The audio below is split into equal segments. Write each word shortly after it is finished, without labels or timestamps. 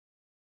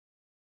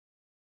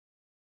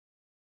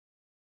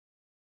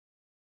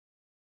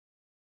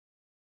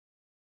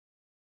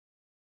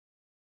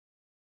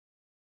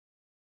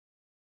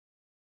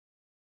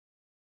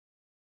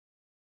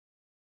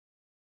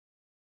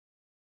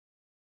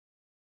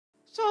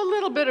So a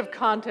little bit of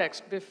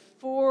context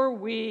before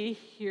we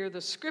hear the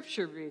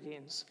scripture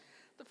readings.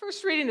 The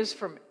first reading is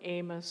from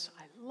Amos.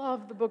 I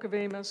love the book of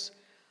Amos.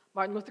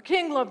 Martin Luther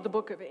King loved the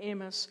book of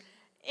Amos.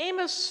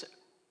 Amos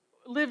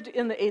lived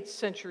in the 8th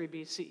century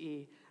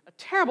BCE, a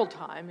terrible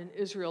time in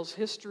Israel's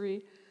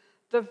history.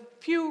 The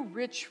few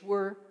rich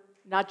were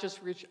not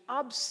just rich,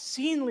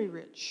 obscenely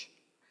rich.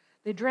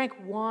 They drank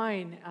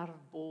wine out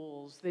of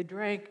bowls. They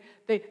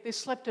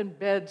slept in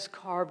beds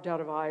carved out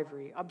of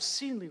ivory,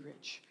 obscenely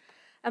rich.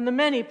 And the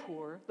many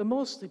poor, the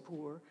mostly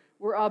poor,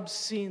 were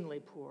obscenely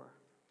poor.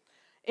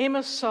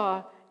 Amos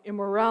saw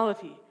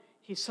immorality.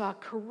 He saw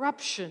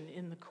corruption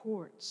in the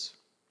courts.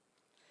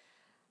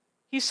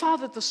 He saw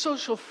that the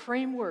social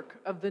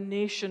framework of the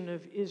nation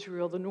of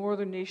Israel, the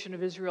northern nation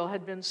of Israel,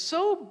 had been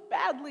so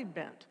badly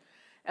bent,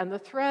 and the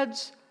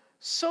threads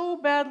so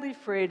badly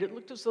frayed, it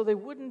looked as though they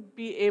wouldn't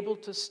be able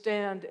to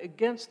stand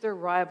against their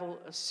rival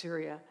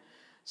Assyria.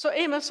 So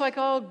Amos, like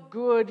all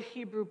good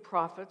Hebrew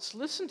prophets,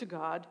 listened to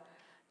God,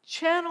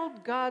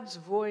 channeled God's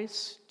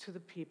voice to the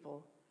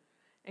people.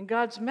 And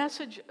God's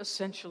message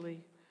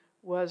essentially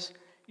was,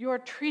 you are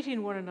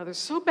treating one another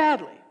so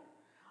badly.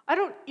 I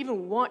don't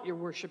even want your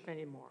worship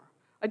anymore.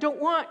 I don't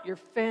want your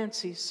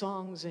fancy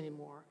songs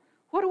anymore.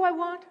 What do I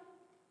want?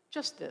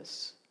 Just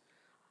this.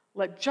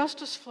 Let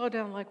justice flow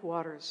down like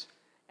waters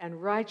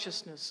and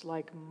righteousness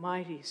like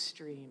mighty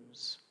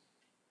streams.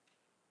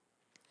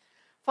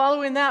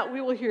 Following that,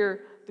 we will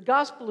hear the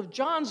Gospel of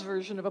John's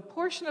version of a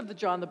portion of the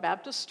John the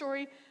Baptist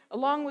story,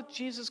 along with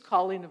Jesus'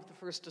 calling of the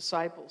first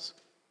disciples.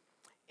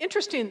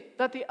 Interesting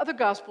that the other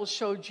Gospels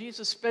show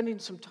Jesus spending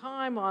some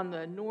time on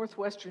the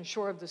northwestern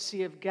shore of the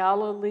Sea of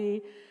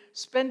Galilee,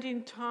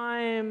 spending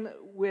time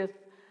with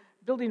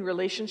building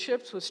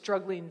relationships with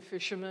struggling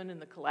fishermen in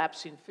the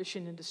collapsing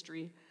fishing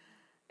industry.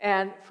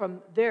 And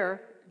from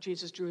there,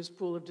 Jesus drew his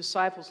pool of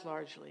disciples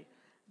largely.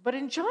 But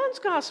in John's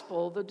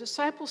Gospel, the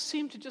disciples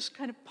seem to just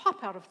kind of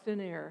pop out of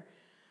thin air.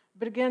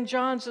 But again,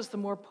 John's is the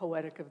more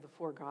poetic of the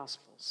four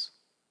Gospels.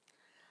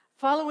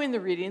 Following the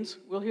readings,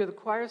 we'll hear the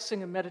choir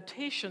sing a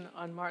meditation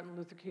on Martin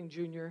Luther King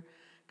Jr.,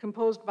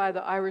 composed by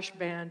the Irish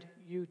band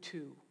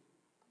U2.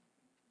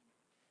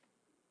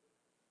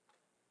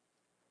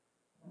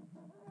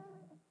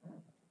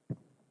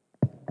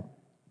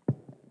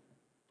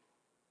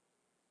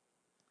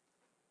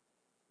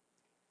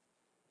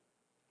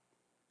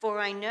 For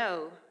I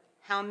know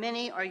how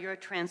many are your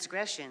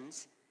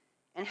transgressions,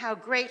 and how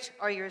great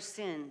are your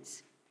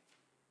sins.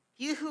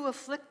 You who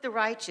afflict the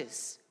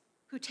righteous,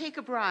 who take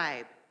a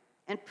bribe,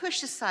 and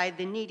push aside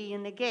the needy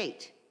in the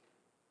gate.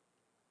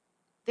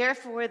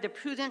 Therefore, the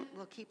prudent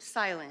will keep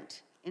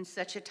silent in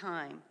such a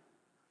time,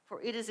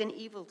 for it is an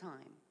evil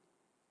time.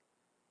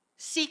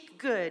 Seek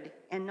good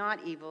and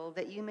not evil,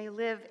 that you may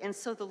live, and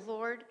so the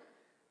Lord,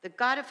 the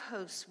God of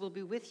hosts, will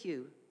be with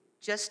you,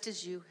 just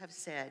as you have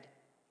said.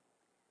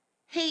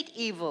 Hate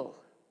evil,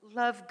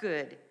 love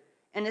good,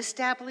 and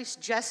establish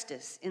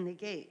justice in the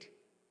gate.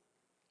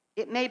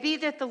 It may be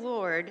that the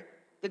Lord,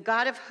 the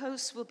God of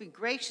hosts, will be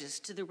gracious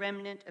to the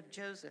remnant of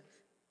Joseph.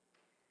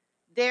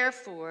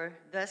 Therefore,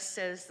 thus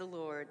says the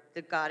Lord,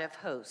 the God of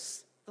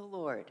hosts, the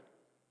Lord.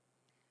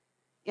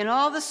 In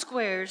all the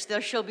squares there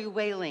shall be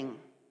wailing,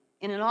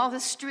 and in all the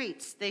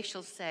streets they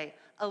shall say,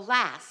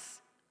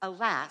 alas,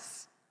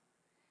 alas.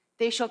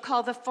 They shall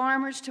call the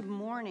farmers to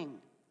mourning,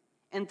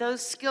 and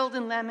those skilled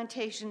in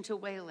lamentation to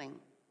wailing.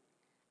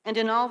 And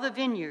in all the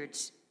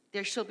vineyards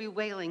there shall be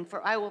wailing,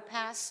 for I will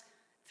pass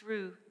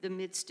through the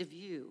midst of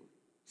you,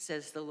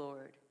 says the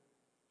Lord.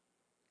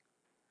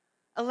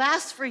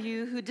 Alas for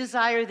you who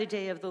desire the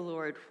day of the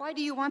Lord. Why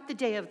do you want the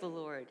day of the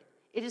Lord?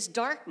 It is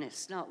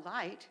darkness, not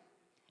light,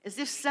 as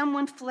if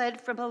someone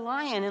fled from a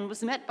lion and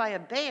was met by a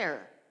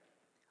bear,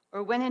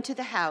 or went into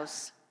the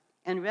house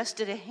and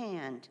rested a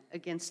hand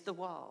against the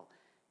wall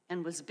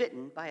and was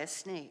bitten by a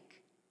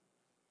snake.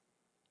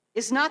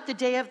 Is not the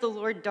day of the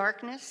Lord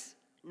darkness,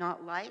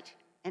 not light,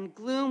 and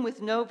gloom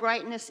with no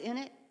brightness in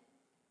it?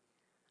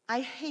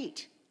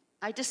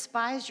 I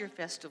despise your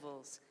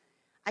festivals.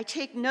 I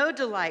take no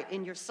delight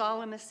in your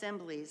solemn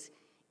assemblies,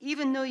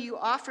 even though you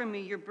offer me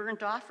your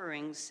burnt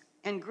offerings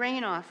and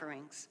grain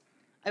offerings.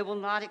 I will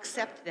not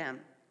accept them,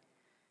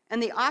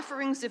 and the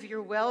offerings of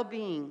your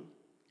well-being,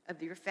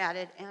 of your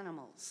fatted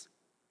animals.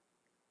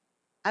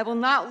 I will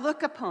not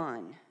look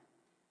upon.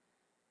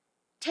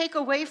 Take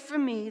away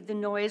from me the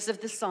noise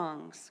of the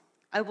songs.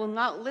 I will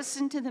not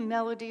listen to the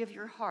melody of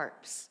your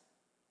harps,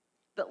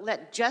 but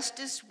let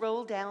justice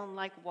roll down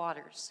like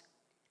waters,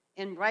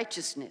 and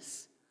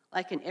righteousness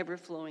like an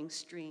ever-flowing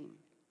stream.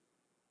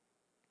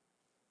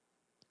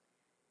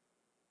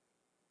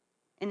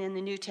 And in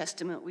the New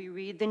Testament we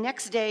read, the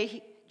next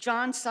day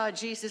John saw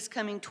Jesus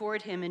coming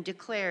toward him and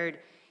declared,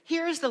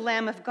 here is the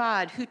Lamb of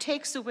God who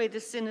takes away the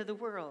sin of the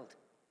world.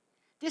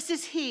 This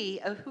is he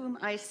of whom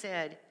I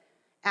said,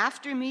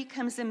 after me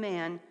comes a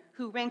man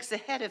who ranks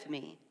ahead of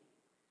me,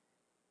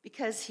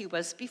 because he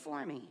was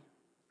before me.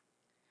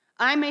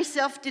 I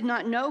myself did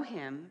not know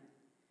him,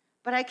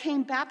 but I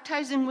came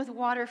baptizing with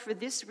water for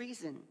this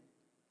reason,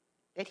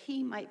 that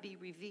he might be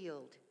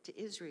revealed to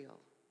Israel.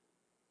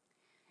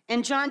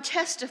 And John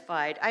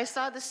testified, I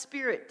saw the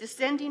Spirit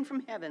descending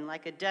from heaven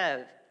like a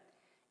dove,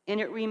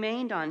 and it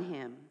remained on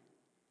him.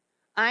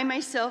 I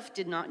myself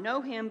did not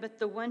know him, but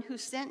the one who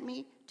sent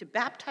me to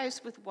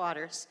baptize with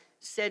waters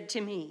said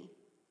to me,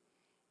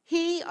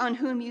 he on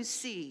whom you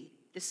see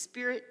the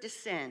Spirit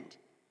descend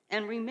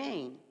and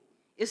remain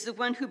is the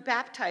one who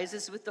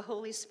baptizes with the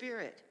Holy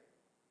Spirit.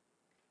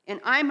 And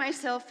I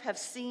myself have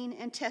seen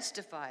and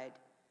testified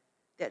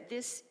that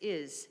this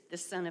is the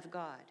Son of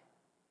God.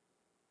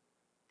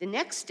 The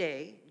next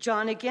day,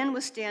 John again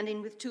was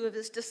standing with two of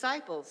his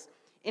disciples,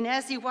 and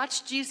as he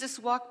watched Jesus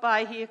walk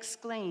by, he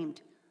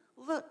exclaimed,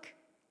 look,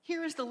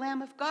 here is the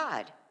Lamb of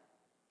God.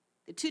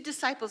 The two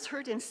disciples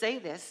heard him say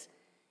this,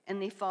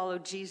 and they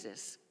followed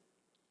Jesus.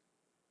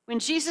 When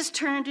Jesus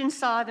turned and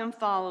saw them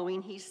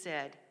following, he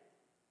said,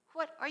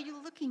 what are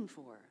you looking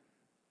for?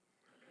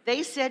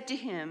 They said to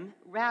him,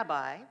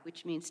 Rabbi,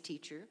 which means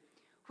teacher,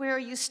 where are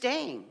you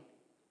staying?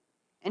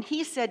 And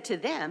he said to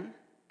them,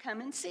 come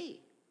and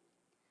see.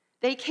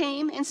 They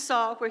came and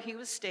saw where he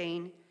was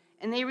staying,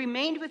 and they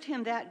remained with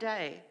him that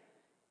day.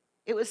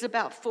 It was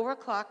about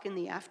 4:00 in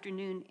the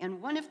afternoon,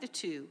 and one of the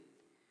two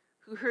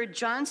who heard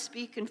John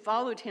speak and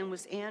followed him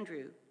was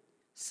Andrew,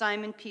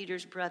 Simon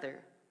Peter's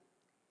brother.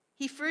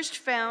 He first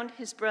found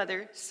his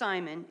brother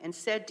Simon and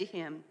said to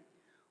him,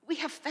 we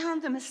have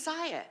found the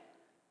Messiah,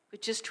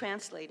 which is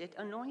translated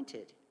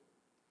anointed.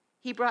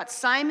 He brought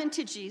Simon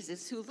to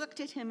Jesus, who looked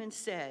at him and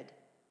said,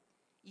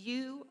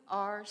 you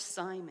are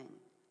Simon,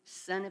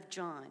 son of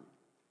John.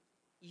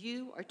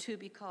 You are to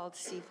be called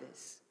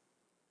Cephas,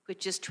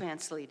 which is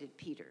translated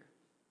Peter.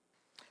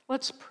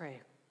 Let's pray.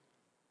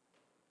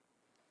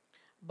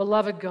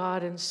 Beloved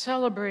God, in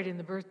celebrating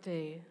the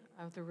birthday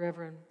of the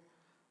Reverend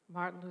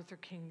Martin Luther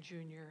King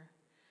Jr.,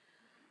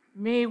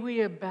 may we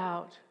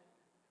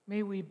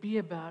be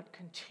about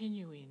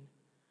continuing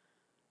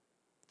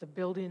the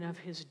building of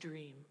his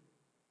dream.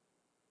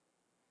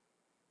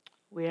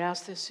 We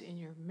ask this in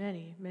your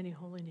many, many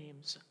holy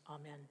names.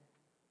 Amen.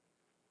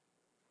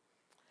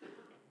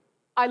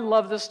 I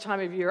love this time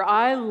of year.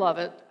 I love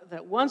it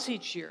that once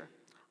each year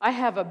I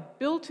have a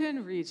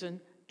built-in reason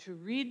to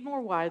read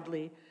more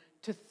widely,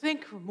 to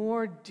think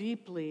more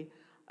deeply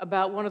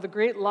about one of the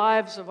great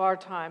lives of our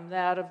time,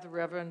 that of the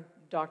Reverend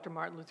Dr.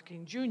 Martin Luther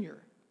King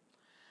Jr.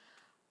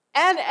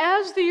 And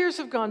as the years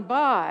have gone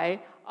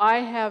by, I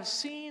have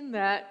seen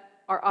that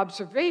our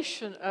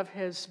observation of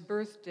his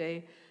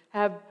birthday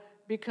have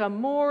become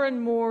more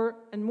and more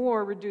and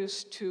more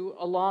reduced to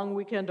a long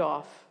weekend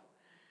off.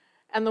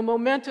 And the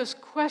momentous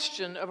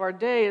question of our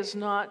day is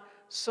not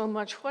so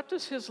much what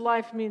does his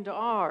life mean to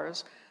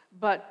ours,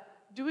 but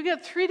do we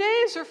get 3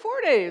 days or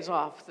 4 days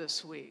off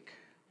this week?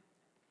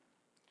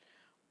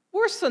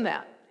 Worse than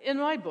that, in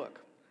my book,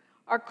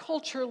 our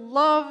culture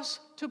loves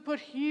to put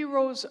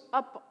heroes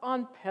up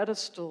on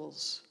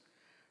pedestals,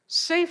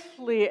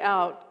 safely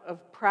out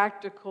of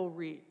practical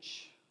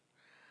reach.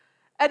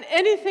 And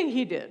anything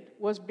he did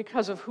was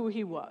because of who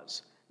he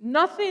was.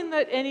 Nothing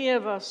that any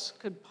of us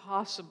could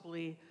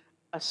possibly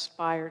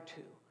aspire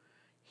to.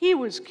 He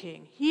was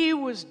king. He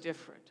was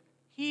different.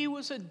 He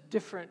was a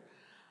different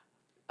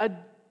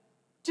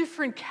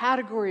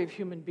category of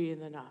human being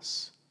than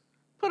us.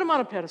 Put him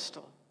on a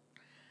pedestal.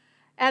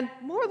 And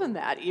more than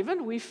that,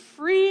 even, we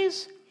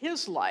freeze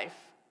his life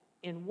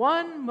in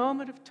one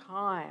moment of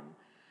time,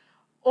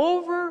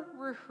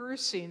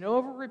 over-rehearsing,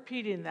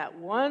 over-repeating that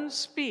one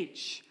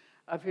speech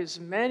of his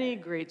many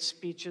great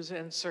speeches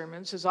and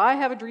sermons, his I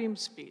Have a Dream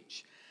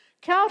speech.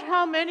 Count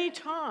how many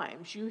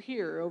times you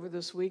hear over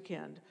this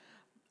weekend,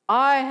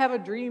 I have a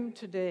dream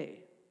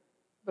today,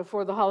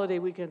 before the holiday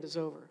weekend is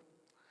over.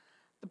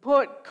 The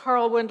poet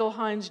Carl Wendell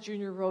Hines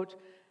Jr. wrote,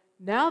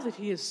 now that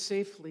he is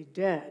safely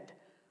dead,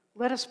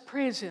 let us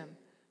praise him,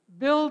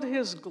 build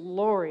his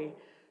glory,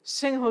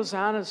 sing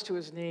hosannas to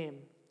his name.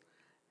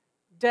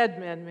 Dead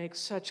men make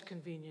such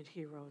convenient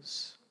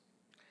heroes.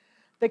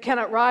 They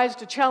cannot rise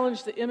to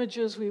challenge the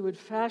images we would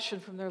fashion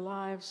from their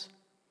lives.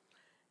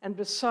 And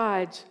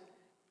besides,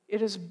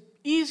 it is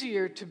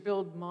easier to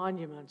build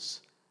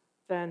monuments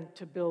than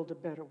to build a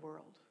better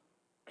world.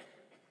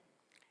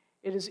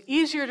 It is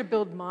easier to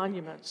build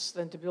monuments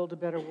than to build a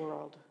better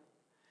world.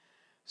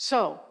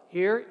 So,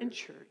 here in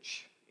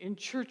church, in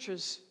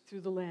churches through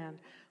the land,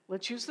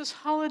 let's use this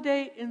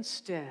holiday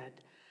instead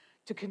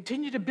to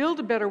continue to build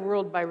a better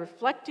world by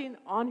reflecting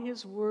on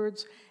his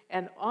words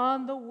and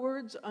on the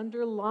words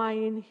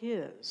underlying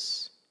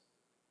his.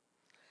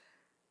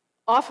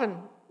 Often,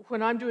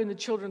 when I'm doing the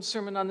children's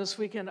sermon on this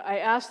weekend, I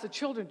ask the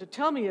children to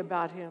tell me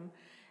about him,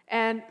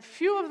 and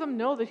few of them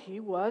know that he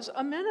was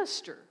a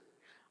minister.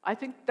 I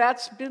think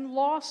that's been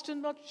lost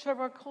in much of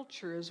our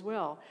culture as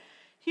well.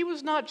 He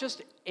was not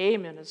just a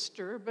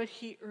minister, but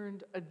he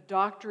earned a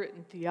doctorate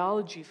in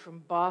theology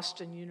from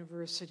Boston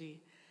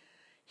University.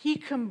 He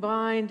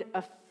combined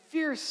a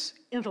fierce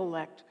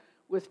intellect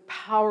with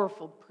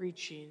powerful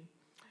preaching.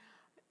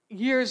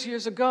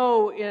 Years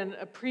ago in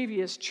a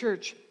previous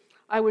church,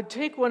 I would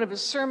take one of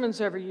his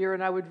sermons every year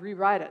and I would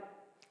rewrite it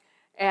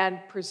and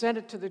present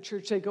it to the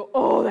church. They'd go,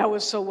 oh, that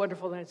was so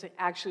wonderful. And I'd say,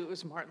 actually, it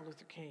was Martin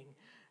Luther King.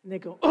 And they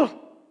go, oh,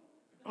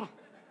 oh.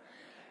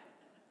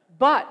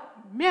 But,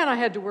 man, I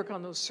had to work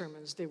on those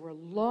sermons. They were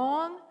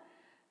long.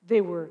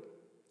 They were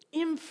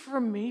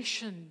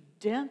information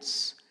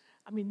dense.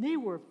 I mean, they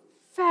were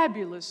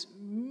fabulous,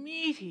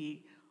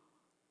 meaty,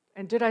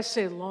 and did I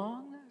say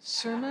long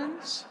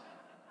sermons?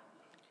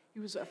 He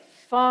was a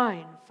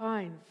fine,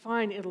 fine,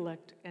 fine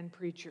intellect and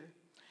preacher.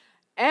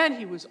 And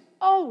he was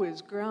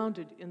always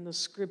grounded in the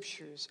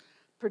scriptures,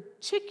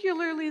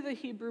 particularly the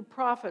Hebrew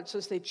prophets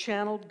as they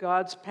channeled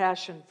God's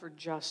passion for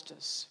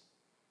justice.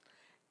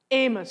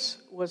 Amos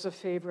was a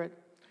favorite.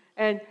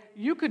 And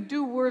you could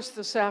do worse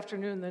this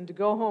afternoon than to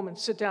go home and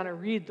sit down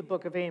and read the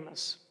book of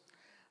Amos.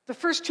 The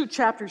first 2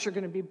 chapters, you're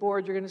going to be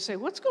bored. You're going to say,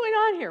 what's going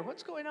on here?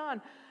 What's going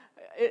on?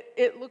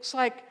 It looks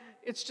like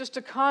it's just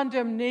a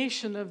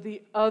condemnation of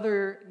the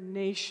other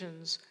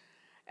nations,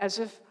 as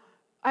if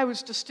I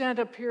was to stand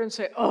up here and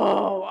say,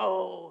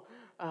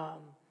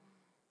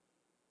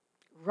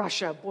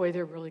 Russia, boy,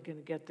 they're really going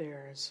to get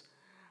theirs.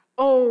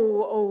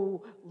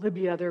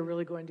 Libya, they're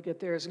really going to get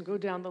theirs, and go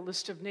down the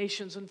list of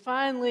nations. And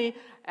finally,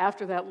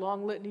 after that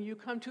long litany, you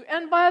come to,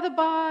 and by the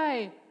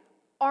by,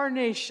 our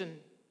nation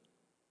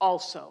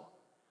also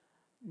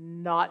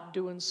not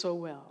doing so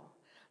well.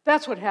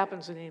 That's what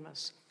happens in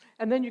Amos.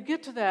 And then you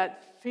get to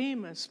that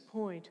famous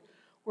point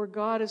where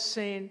God is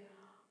saying,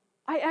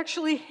 I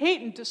actually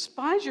hate and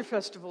despise your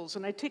festivals,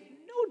 and I take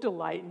no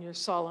delight in your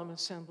solemn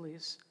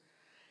assemblies.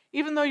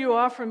 Even though you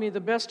offer me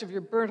the best of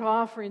your burnt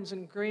offerings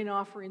and grain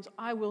offerings,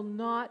 I will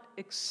not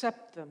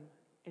accept them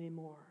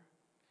anymore.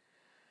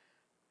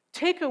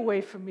 Take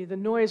away from me the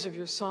noise of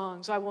your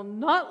songs. I will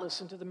not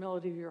listen to the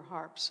melody of your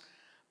harps,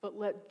 but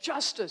let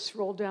justice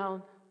roll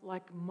down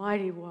like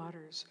mighty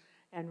waters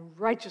and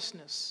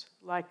righteousness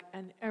like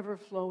an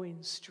ever-flowing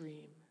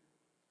stream.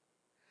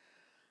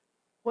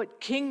 What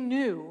King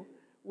knew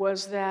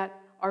was that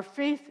our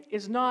faith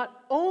is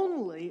not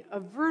only a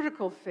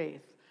vertical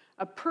faith,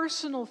 a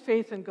personal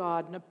faith in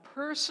God and a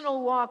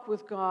personal walk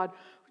with God,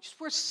 which is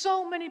where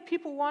so many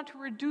people want to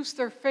reduce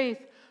their faith.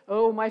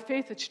 Oh, my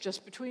faith, it's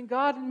just between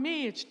God and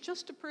me. It's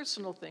just a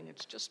personal thing.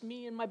 It's just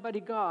me and my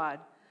buddy God.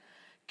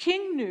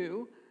 King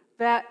knew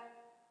that,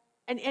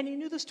 and he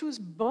knew this to his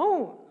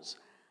bones,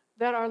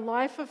 that our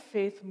life of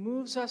faith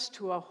moves us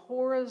to a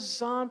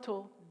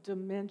horizontal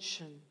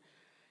dimension.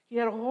 He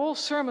had a whole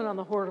sermon on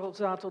the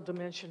horizontal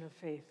dimension of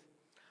faith.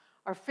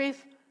 Our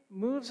faith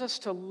moves us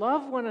to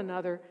love one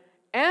another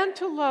and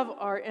to love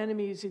our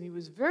enemies, and he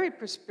was very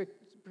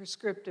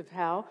prescriptive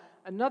how.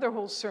 Another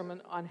whole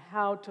sermon on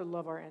how to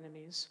love our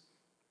enemies.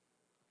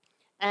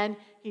 And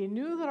he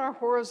knew that our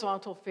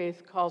horizontal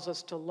faith calls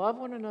us to love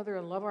one another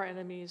and love our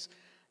enemies,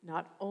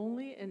 not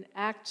only in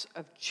acts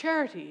of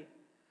charity,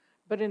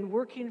 but in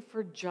working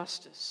for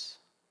justice.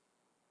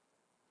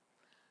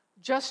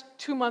 Just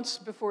 2 months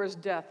before his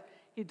death,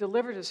 he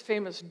delivered his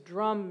famous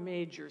drum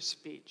major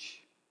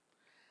speech.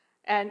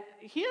 And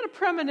he had a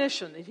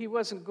premonition that he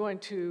wasn't going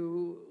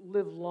to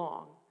live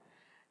long.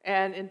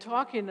 And in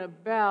talking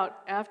about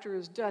after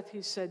his death,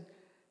 he said,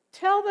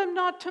 tell them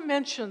not to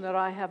mention that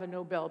I have a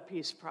Nobel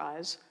Peace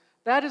Prize.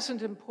 That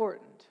isn't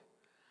important.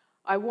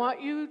 I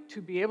want you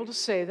to be able to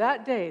say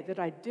that day that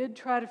I did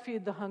try to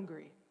feed the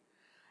hungry.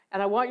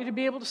 And I want you to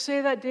be able to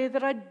say that day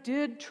that I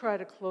did try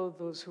to clothe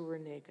those who were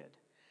naked.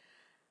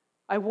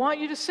 I want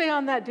you to say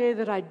on that day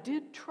that I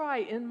did try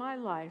in my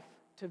life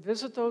to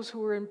visit those who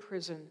were in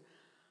prison.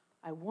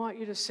 I want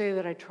you to say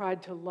that I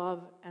tried to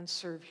love and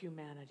serve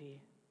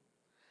humanity.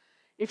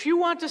 If you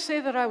want to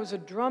say that I was a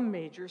drum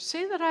major,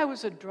 say that I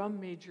was a drum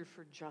major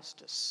for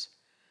justice.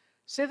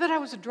 Say that I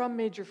was a drum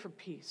major for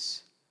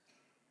peace.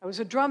 I was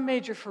a drum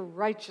major for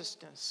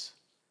righteousness.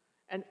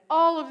 And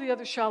all of the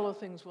other shallow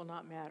things will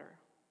not matter.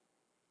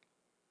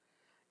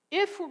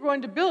 If we're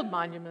going to build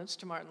monuments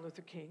to Martin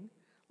Luther King,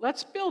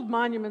 let's build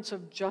monuments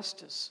of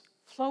justice,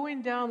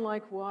 flowing down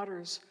like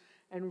waters,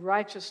 and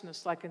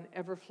righteousness like an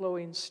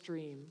ever-flowing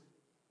stream.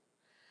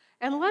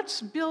 And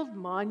let's build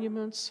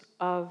monuments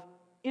of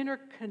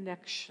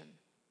interconnection.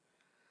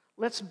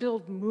 Let's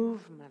build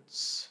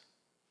movements.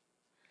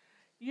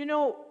 You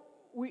know,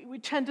 we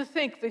tend to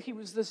think that he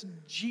was this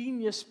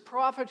genius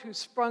prophet who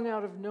sprung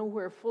out of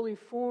nowhere, fully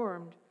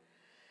formed.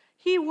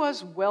 He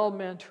was well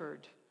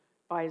mentored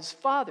by his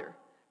father,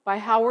 by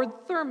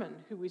Howard Thurman,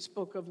 who we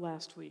spoke of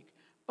last week,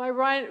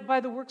 by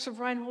the works of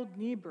Reinhold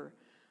Niebuhr,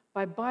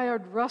 by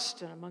Bayard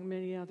Rustin, among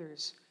many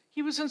others.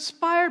 He was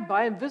inspired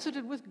by and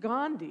visited with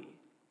Gandhi.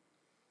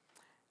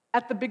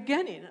 At the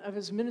beginning of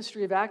his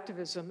ministry of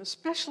activism,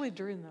 especially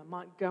during the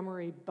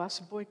Montgomery bus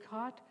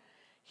boycott,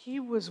 he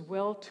was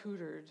well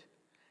tutored.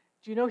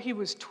 Do you know he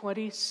was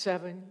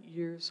 27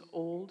 years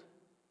old?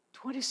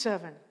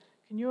 27.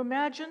 Can you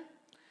imagine?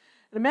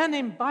 And a man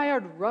named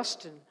Bayard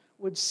Rustin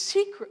would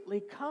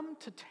secretly come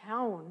to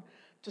town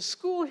to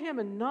school him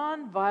in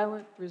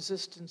nonviolent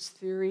resistance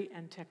theory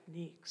and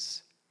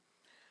techniques.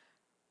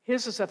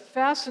 His is a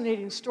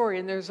fascinating story,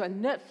 and there's a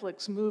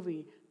Netflix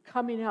movie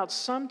coming out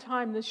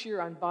sometime this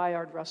year on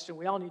Bayard Rustin.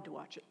 We all need to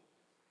watch it.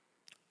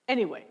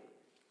 Anyway,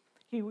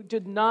 he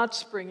did not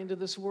spring into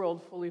this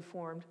world fully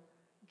formed,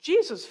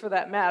 Jesus, for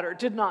that matter,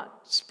 did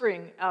not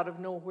spring out of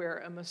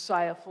nowhere, a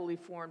Messiah fully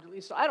formed. At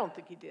least I don't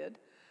think he did.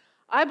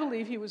 I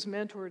believe he was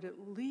mentored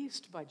at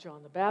least by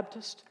John the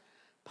Baptist,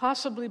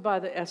 possibly by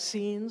the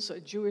Essenes, a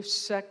Jewish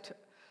sect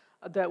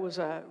that was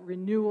a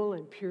renewal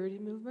and purity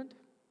movement,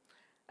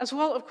 as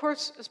well, of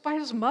course, as by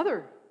his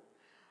mother,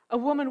 a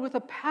woman with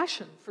a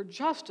passion for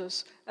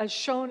justice, as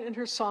shown in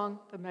her song,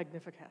 the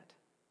Magnificat.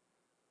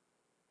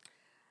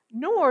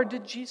 Nor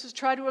did Jesus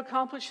try to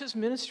accomplish his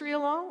ministry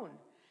alone.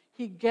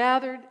 He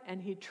gathered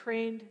and he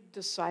trained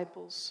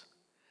disciples.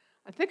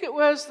 I think it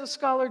was the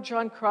scholar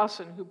John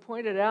Crossan who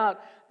pointed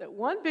out that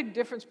one big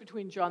difference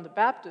between John the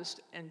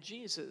Baptist and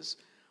Jesus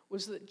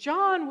was that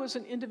John was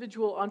an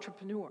individual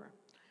entrepreneur,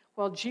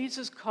 while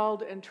Jesus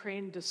called and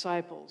trained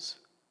disciples.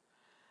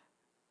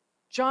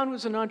 John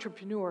was an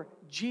entrepreneur.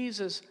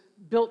 Jesus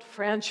built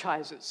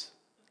franchises,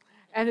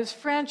 and his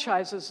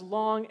franchises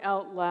long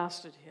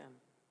outlasted him.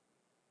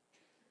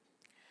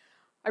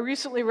 I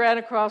recently ran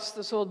across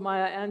this old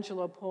Maya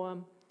Angelou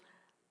poem,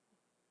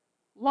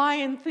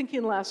 lying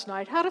thinking last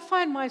night, how to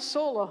find my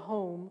soul a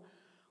home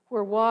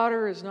where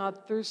water is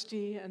not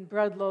thirsty and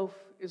bread loaf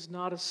is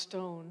not a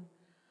stone.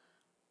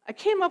 I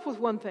came up with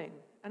one thing,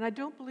 and I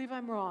don't believe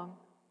I'm wrong,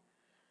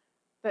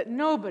 that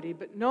nobody,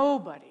 but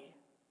nobody,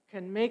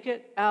 can make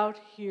it out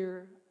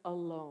here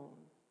alone.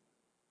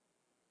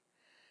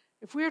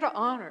 If we are to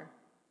honor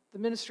the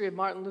ministry of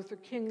Martin Luther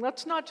King,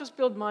 let's not just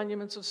build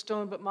monuments of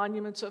stone, but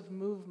monuments of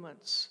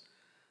movements.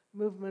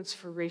 Movements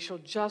for racial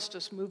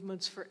justice,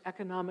 movements for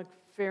economic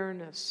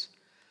fairness,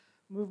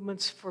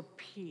 movements for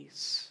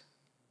peace.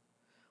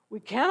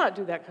 We cannot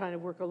do that kind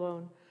of work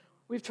alone.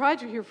 We've tried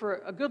to here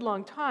for a good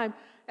long time,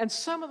 and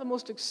some of the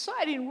most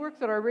exciting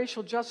work that our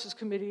Racial Justice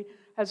Committee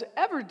has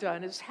ever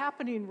done is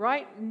happening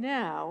right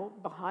now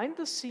behind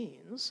the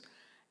scenes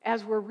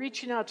as we're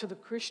reaching out to the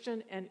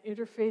Christian and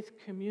interfaith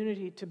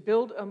community to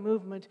build a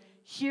movement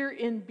here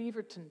in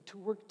Beaverton to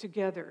work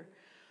together.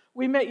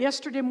 We met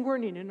yesterday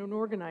morning in an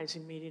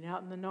organizing meeting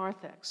out in the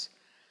narthex.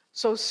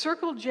 So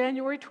circle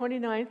January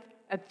 29th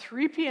at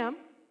 3 p.m.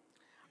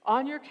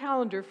 on your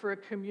calendar for a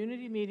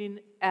community meeting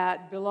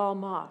at Bilal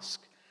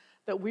Mosque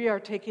that we are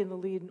taking the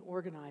lead in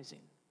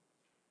organizing.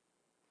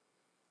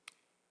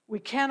 We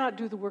cannot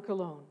do the work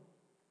alone.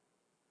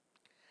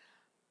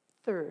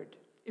 Third,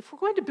 if we're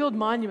going to build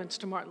monuments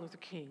to Martin Luther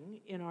King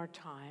in our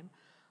time,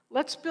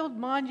 let's build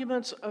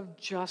monuments of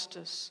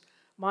justice,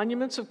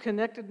 monuments of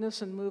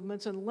connectedness and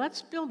movements, and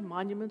let's build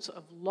monuments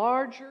of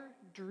larger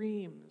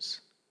dreams.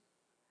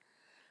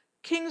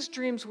 King's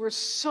dreams were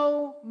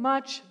so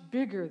much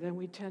bigger than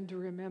we tend to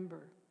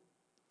remember.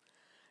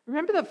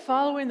 Remember that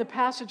following the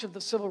passage of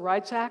the Civil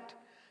Rights Act,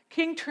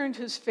 King turned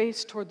his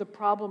face toward the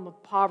problem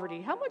of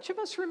poverty. How much of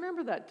us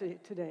remember that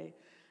today?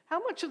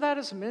 How much of that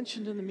is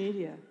mentioned in the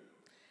media?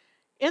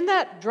 In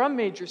that drum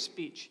major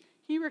speech,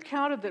 he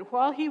recounted that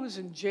while he was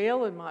in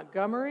jail in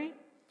Montgomery,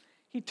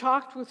 he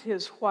talked with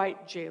his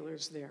white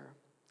jailers there.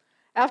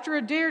 After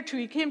a day or two,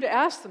 he came to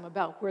ask them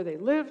about where they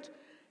lived,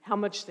 how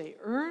much they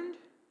earned,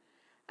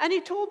 and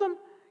he told them,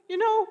 you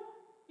know,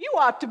 you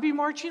ought to be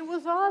marching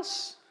with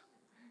us.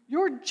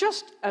 You're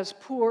just as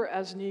poor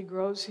as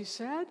Negroes, he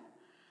said.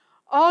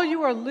 All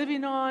you are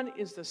living on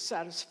is the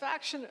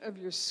satisfaction of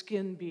your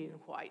skin being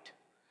white.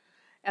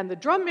 And the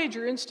drum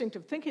major instinct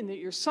of thinking that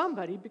you're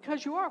somebody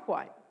because you are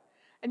white.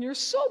 And you're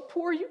so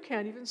poor you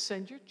can't even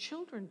send your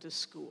children to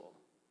school.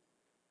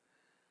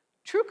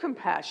 True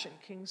compassion,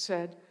 King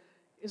said,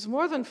 is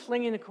more than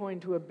flinging a coin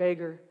to a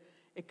beggar.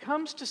 It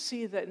comes to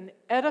see that an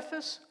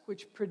edifice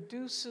which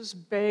produces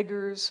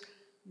beggars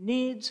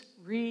needs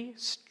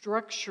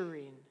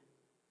restructuring.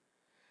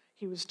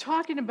 He was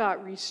talking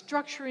about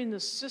restructuring the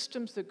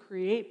systems that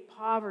create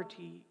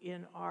poverty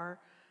in our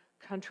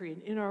country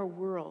and in our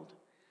world.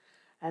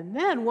 And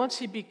then once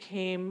he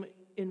became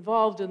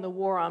involved in the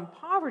war on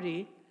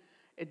poverty,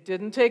 it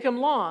didn't take him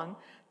long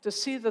to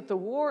see that the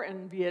war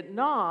in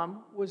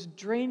Vietnam was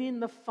draining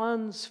the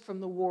funds from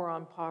the war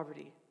on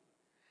poverty.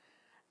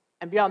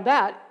 And beyond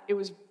that, it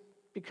was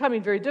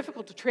becoming very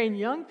difficult to train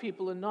young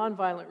people in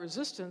nonviolent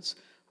resistance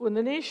when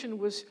the nation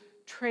was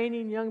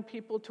training young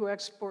people to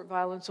export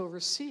violence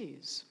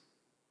overseas.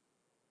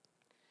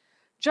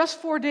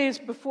 Just 4 days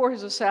before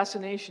his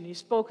assassination, he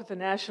spoke at the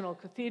National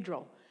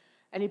Cathedral,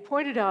 and he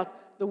pointed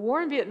out the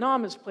war in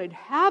Vietnam has played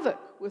havoc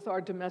with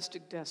our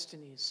domestic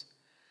destinies.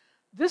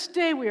 This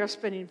day we are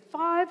spending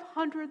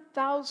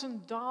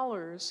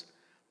 $500,000,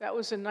 that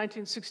was in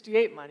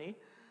 1968 money,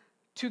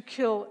 to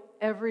kill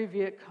every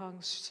Viet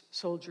Cong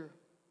soldier.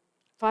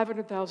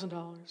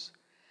 $500,000.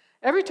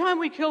 Every time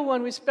we kill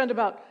one, we spend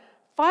about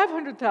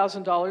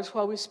 $500,000,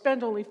 while we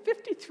spend only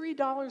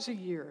 $53 a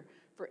year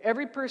for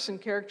every person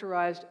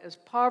characterized as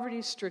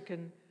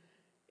poverty-stricken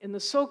in the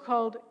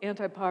so-called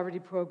anti-poverty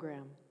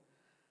program,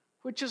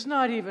 which is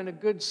not even a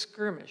good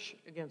skirmish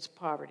against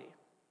poverty.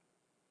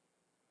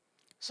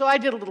 So I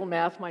did a little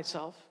math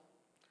myself.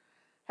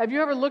 Have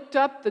you ever looked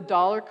up the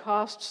dollar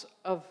costs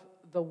of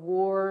the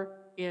war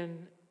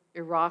in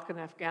Iraq and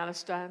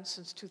Afghanistan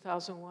since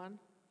 2001?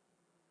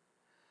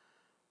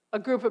 A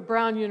group at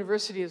Brown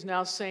University is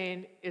now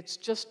saying it's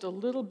just a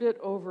little bit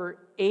over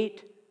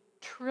 8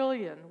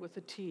 trillion with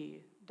a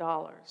T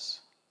dollars.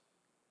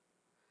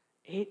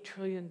 $8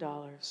 trillion.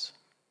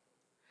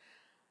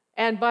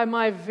 And by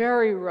my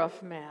very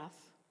rough math,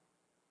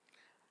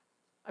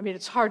 I mean,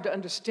 it's hard to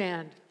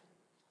understand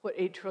what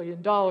 $8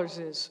 trillion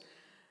is,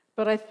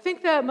 but I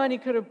think that money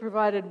could have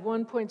provided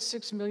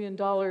 $1.6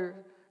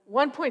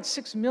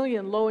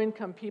 million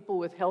low-income people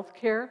with health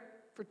care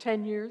for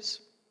 10 years,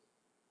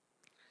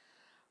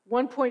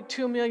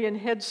 1.2 million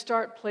Head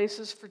Start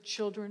places for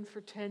children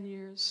for 10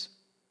 years,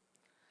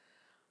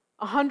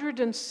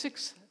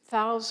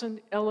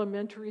 106,000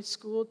 elementary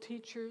school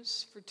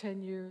teachers for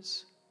 10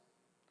 years,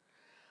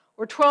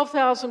 or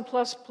 12,000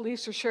 plus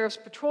police or sheriff's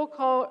patrol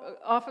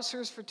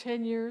officers for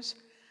 10 years,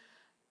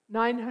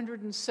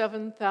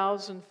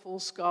 907,000 full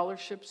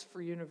scholarships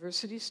for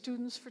university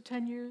students for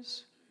 10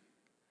 years,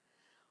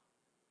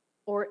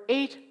 or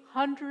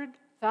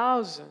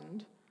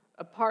 800,000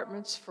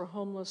 apartments for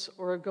homeless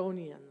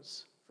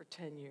Oregonians for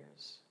 10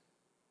 years.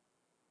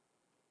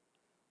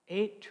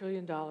 $8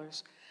 trillion.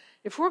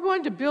 If we're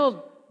going to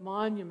build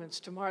monuments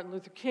to Martin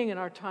Luther King in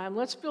our time,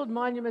 let's build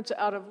monuments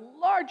out of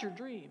larger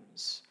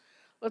dreams.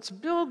 Let's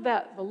build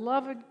that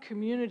beloved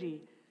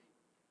community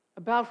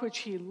about which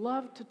he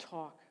loved to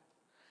talk.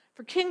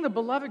 For King, the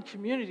beloved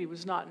community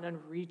was not an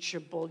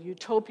unreachable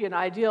utopian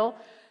ideal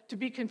to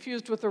be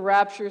confused with the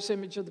rapturous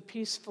image of the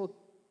peaceful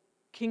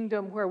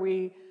kingdom where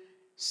we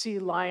see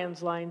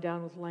lions lying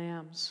down with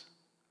lambs.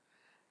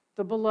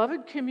 The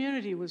beloved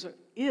community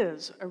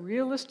is a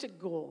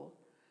realistic goal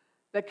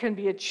that can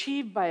be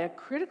achieved by a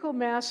critical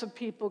mass of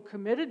people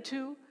committed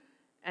to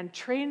and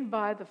trained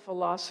by the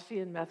philosophy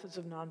and methods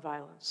of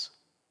nonviolence.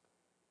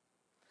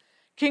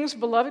 King's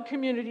beloved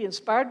community,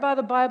 inspired by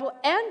the Bible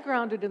and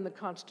grounded in the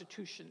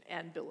Constitution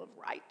and Bill of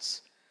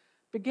Rights,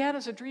 began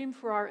as a dream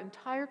for our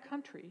entire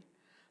country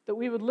that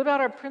we would live out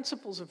our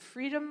principles of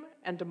freedom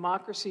and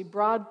democracy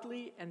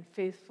broadly and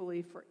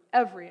faithfully for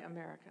every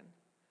American.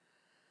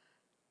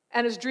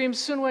 And his dream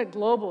soon went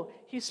global.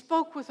 He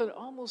spoke with an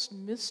almost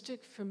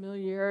mystic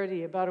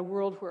familiarity about a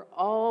world where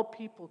all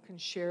people can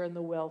share in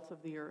the wealth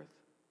of the earth.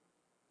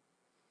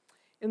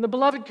 In the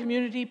beloved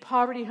community,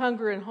 poverty,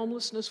 hunger, and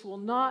homelessness will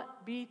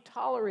not be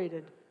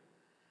tolerated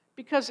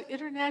because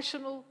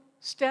international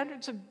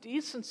standards of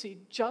decency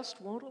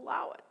just won't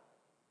allow it.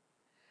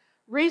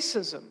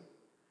 Racism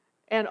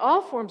and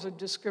all forms of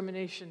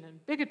discrimination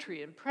and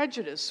bigotry and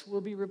prejudice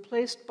will be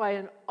replaced by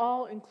an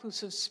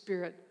all-inclusive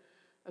spirit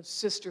of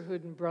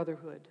sisterhood and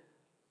brotherhood.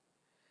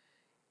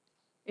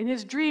 In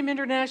his dream,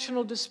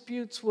 international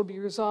disputes will be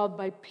resolved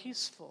by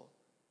peaceful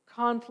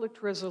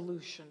conflict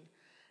resolution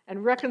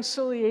and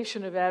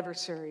reconciliation of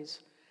adversaries,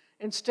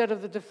 instead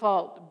of the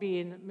default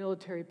being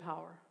military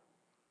power.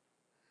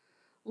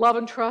 Love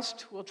and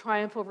trust will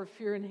triumph over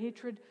fear and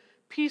hatred.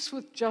 Peace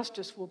with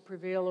justice will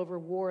prevail over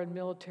war and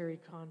military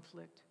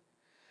conflict.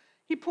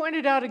 He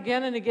pointed out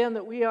again and again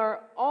that we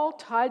are all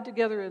tied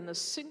together in the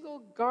single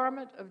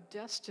garment of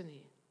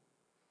destiny,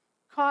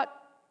 caught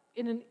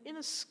in an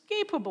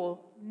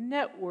inescapable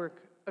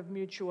network of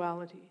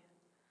mutuality.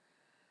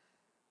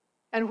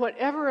 And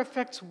whatever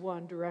affects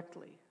one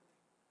directly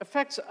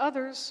affects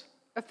others,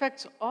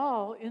 affects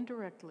all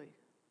indirectly.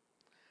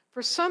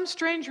 For some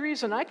strange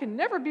reason, I can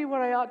never be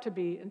what I ought to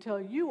be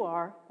until you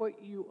are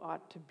what you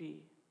ought to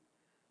be.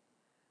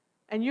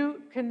 And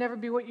you can never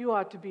be what you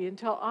ought to be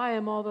until I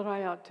am all that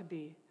I ought to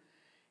be.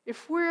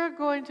 If we're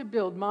going to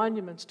build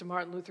monuments to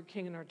Martin Luther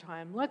King in our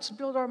time, let's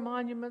build our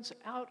monuments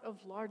out of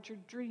larger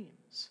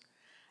dreams.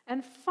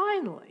 And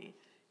finally,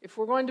 if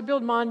we're going to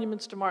build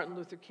monuments to Martin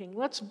Luther King,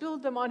 let's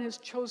build them on his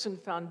chosen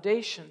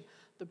foundation,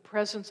 the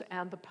presence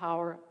and the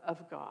power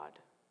of God.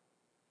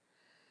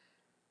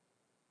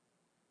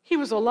 He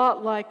was a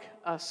lot like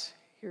us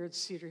here at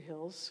Cedar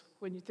Hills,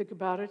 when you think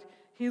about it.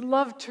 He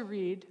loved to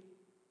read.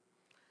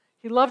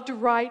 He loved to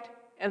write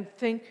and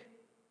think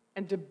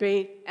and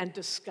debate and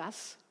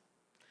discuss.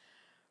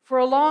 For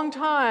a long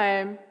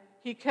time,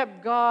 he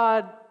kept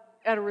God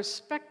at a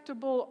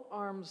respectable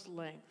arm's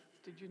length.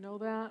 Did you know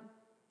that?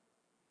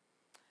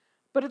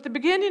 But at the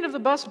beginning of the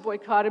bus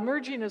boycott,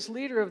 emerging as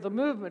leader of the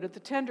movement at the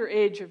tender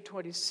age of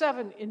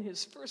 27 in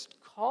his first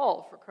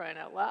call, for crying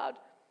out loud,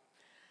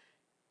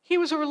 he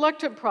was a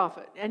reluctant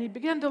prophet, and he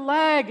began to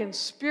lag in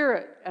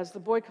spirit as the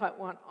boycott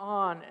went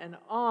on,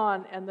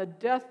 and the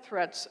death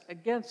threats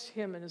against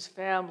him and his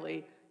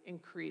family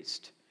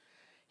increased.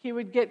 He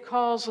would get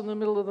calls in the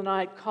middle of the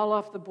night, call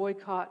off the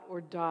boycott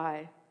or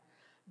die.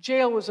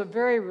 Jail was a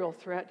very real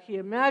threat. He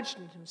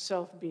imagined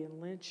himself being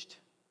lynched.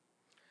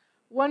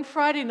 One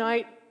Friday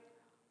night,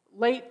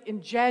 late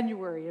in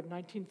January of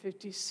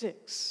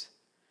 1956,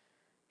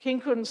 King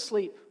couldn't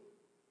sleep.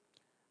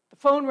 The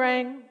phone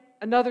rang,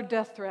 another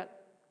death threat.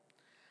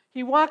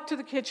 He walked to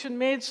the kitchen,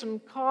 made some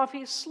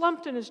coffee,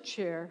 slumped in his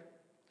chair,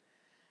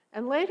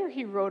 and later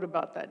he wrote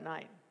about that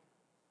night.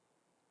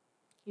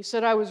 He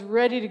said, "I was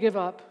ready to give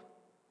up.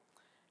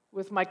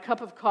 With my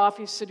cup of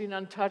coffee sitting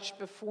untouched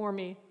before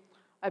me,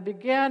 I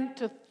began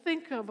to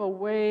think of a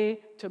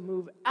way to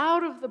move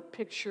out of the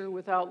picture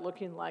without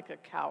looking like a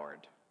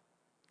coward.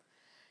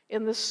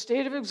 In the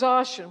state of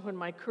exhaustion, when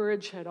my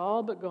courage had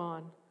all but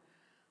gone,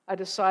 I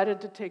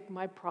decided to take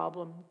my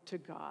problem to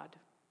God.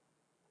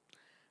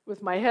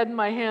 With my head in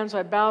my hands,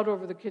 I bowed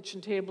over the kitchen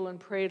table and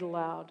prayed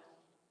aloud.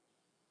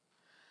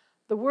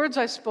 The words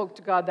I spoke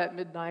to God that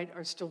midnight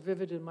are still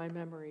vivid in my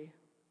memory.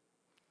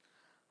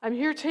 I'm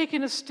here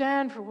taking a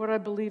stand for what I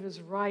believe is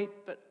right,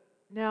 but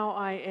now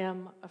I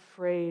am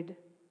afraid.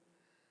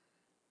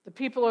 The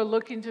people are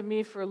looking to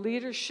me for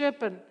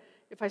leadership, and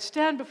if I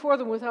stand before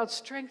them without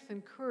strength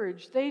and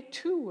courage, they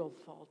too will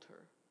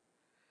falter.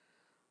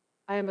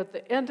 I am at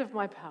the end of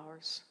my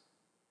powers.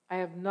 I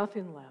have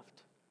nothing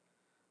left.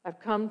 I've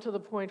come to the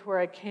point where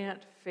I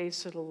can't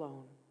face it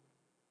alone.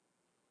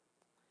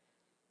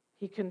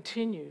 He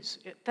continues,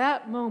 at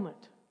that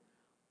moment,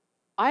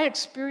 I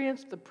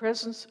experienced the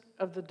presence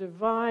of the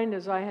divine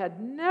as I had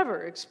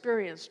never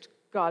experienced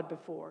God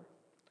before.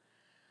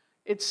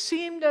 It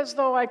seemed as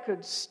though I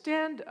could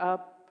stand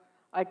up,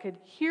 I could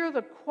hear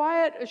the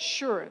quiet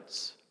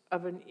assurance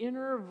of an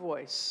inner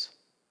voice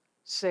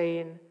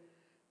saying,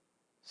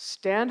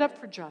 stand up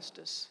for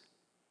justice,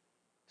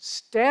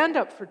 stand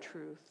up for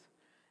truth,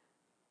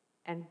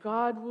 and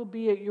God will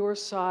be at your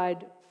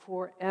side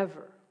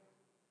forever.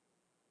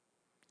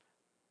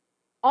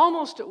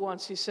 Almost at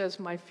once, he says,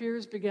 my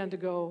fears began to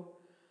go,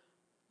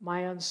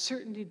 my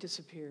uncertainty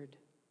disappeared,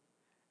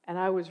 and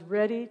I was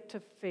ready to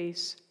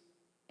face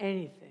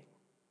anything.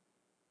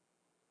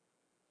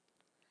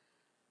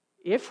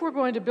 If we're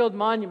going to build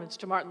monuments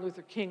to Martin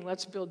Luther King,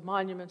 let's build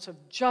monuments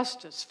of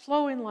justice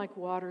flowing like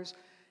waters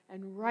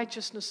and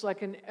righteousness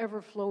like an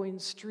ever-flowing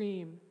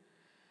stream.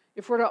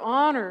 If we're to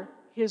honor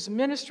his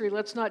ministry,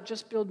 let's not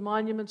just build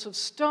monuments of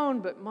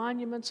stone, but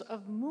monuments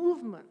of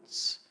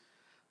movements.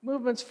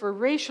 Movements for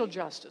racial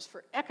justice,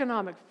 for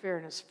economic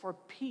fairness, for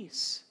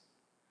peace.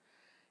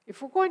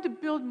 If we're going to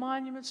build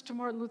monuments to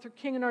Martin Luther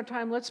King in our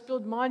time, let's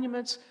build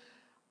monuments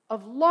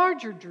of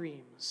larger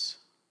dreams.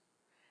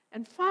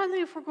 And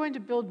finally, if we're going to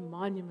build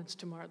monuments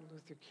to Martin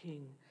Luther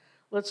King,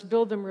 let's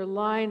build them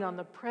relying on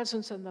the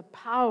presence and the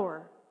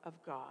power of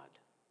God.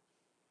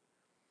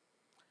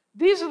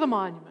 These are the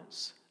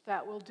monuments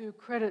that will do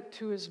credit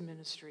to his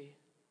ministry.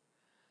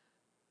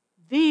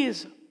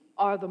 These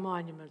are the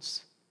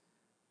monuments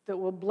that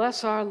will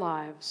bless our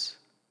lives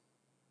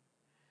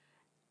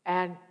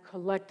and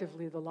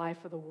collectively the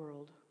life of the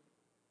world.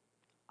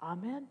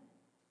 Amen.